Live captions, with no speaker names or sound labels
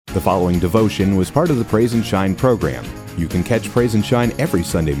The following devotion was part of the Praise and Shine program. You can catch Praise and Shine every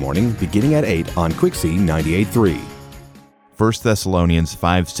Sunday morning beginning at 8 on Quixie 98.3. 1 Thessalonians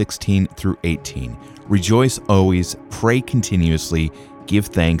 5:16 through 18. Rejoice always, pray continuously, give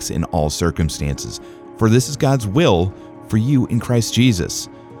thanks in all circumstances, for this is God's will for you in Christ Jesus.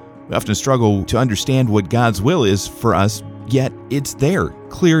 We often struggle to understand what God's will is for us, yet it's there,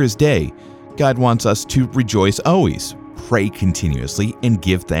 clear as day. God wants us to rejoice always, pray continuously, and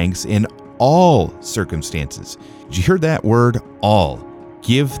give thanks in all circumstances. Did you hear that word, all?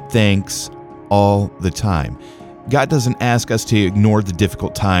 Give thanks all the time. God doesn't ask us to ignore the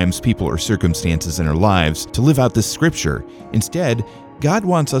difficult times, people, or circumstances in our lives to live out this scripture. Instead, God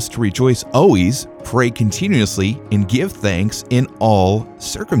wants us to rejoice always, pray continuously, and give thanks in all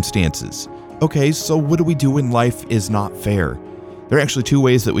circumstances. Okay, so what do we do when life is not fair? There are actually two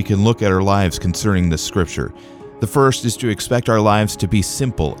ways that we can look at our lives concerning this scripture. The first is to expect our lives to be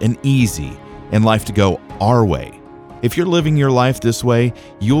simple and easy, and life to go our way. If you're living your life this way,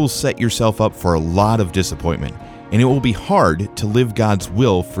 you'll set yourself up for a lot of disappointment, and it will be hard to live God's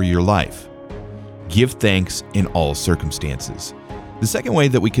will for your life. Give thanks in all circumstances. The second way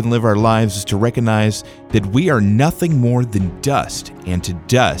that we can live our lives is to recognize that we are nothing more than dust, and to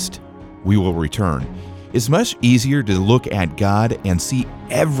dust we will return. It's much easier to look at God and see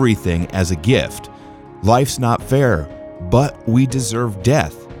everything as a gift. Life's not fair, but we deserve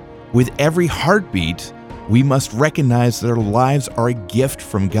death. With every heartbeat, we must recognize that our lives are a gift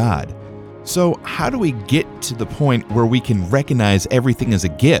from God. So how do we get to the point where we can recognize everything as a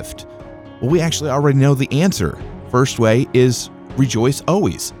gift? Well, we actually already know the answer. First way is rejoice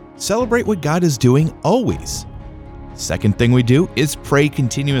always. Celebrate what God is doing always. Second thing we do is pray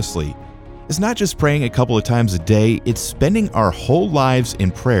continuously. It's not just praying a couple of times a day, it's spending our whole lives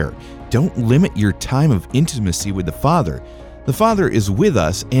in prayer. Don't limit your time of intimacy with the Father. The Father is with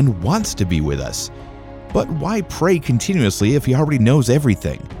us and wants to be with us. But why pray continuously if He already knows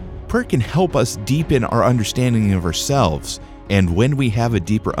everything? Prayer can help us deepen our understanding of ourselves. And when we have a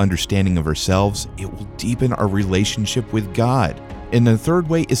deeper understanding of ourselves, it will deepen our relationship with God. And the third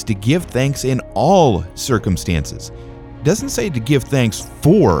way is to give thanks in all circumstances. It doesn't say to give thanks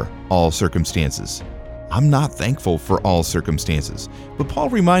for all circumstances. I'm not thankful for all circumstances, but Paul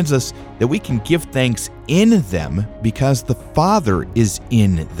reminds us that we can give thanks in them because the Father is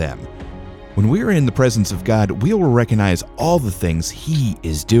in them. When we are in the presence of God, we will recognize all the things He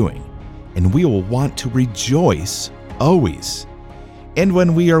is doing, and we will want to rejoice always. And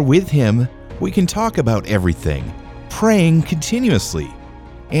when we are with Him, we can talk about everything, praying continuously.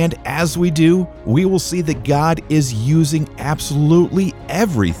 And as we do, we will see that God is using absolutely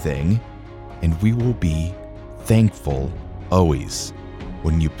everything, and we will be thankful always.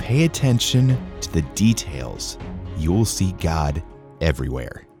 When you pay attention to the details, you will see God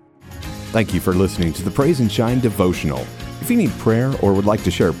everywhere. Thank you for listening to the Praise and Shine devotional. If you need prayer or would like to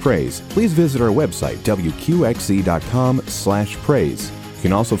share praise, please visit our website, wqxe.com/praise. You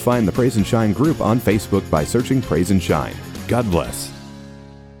can also find the Praise and Shine group on Facebook by searching Praise and Shine. God bless.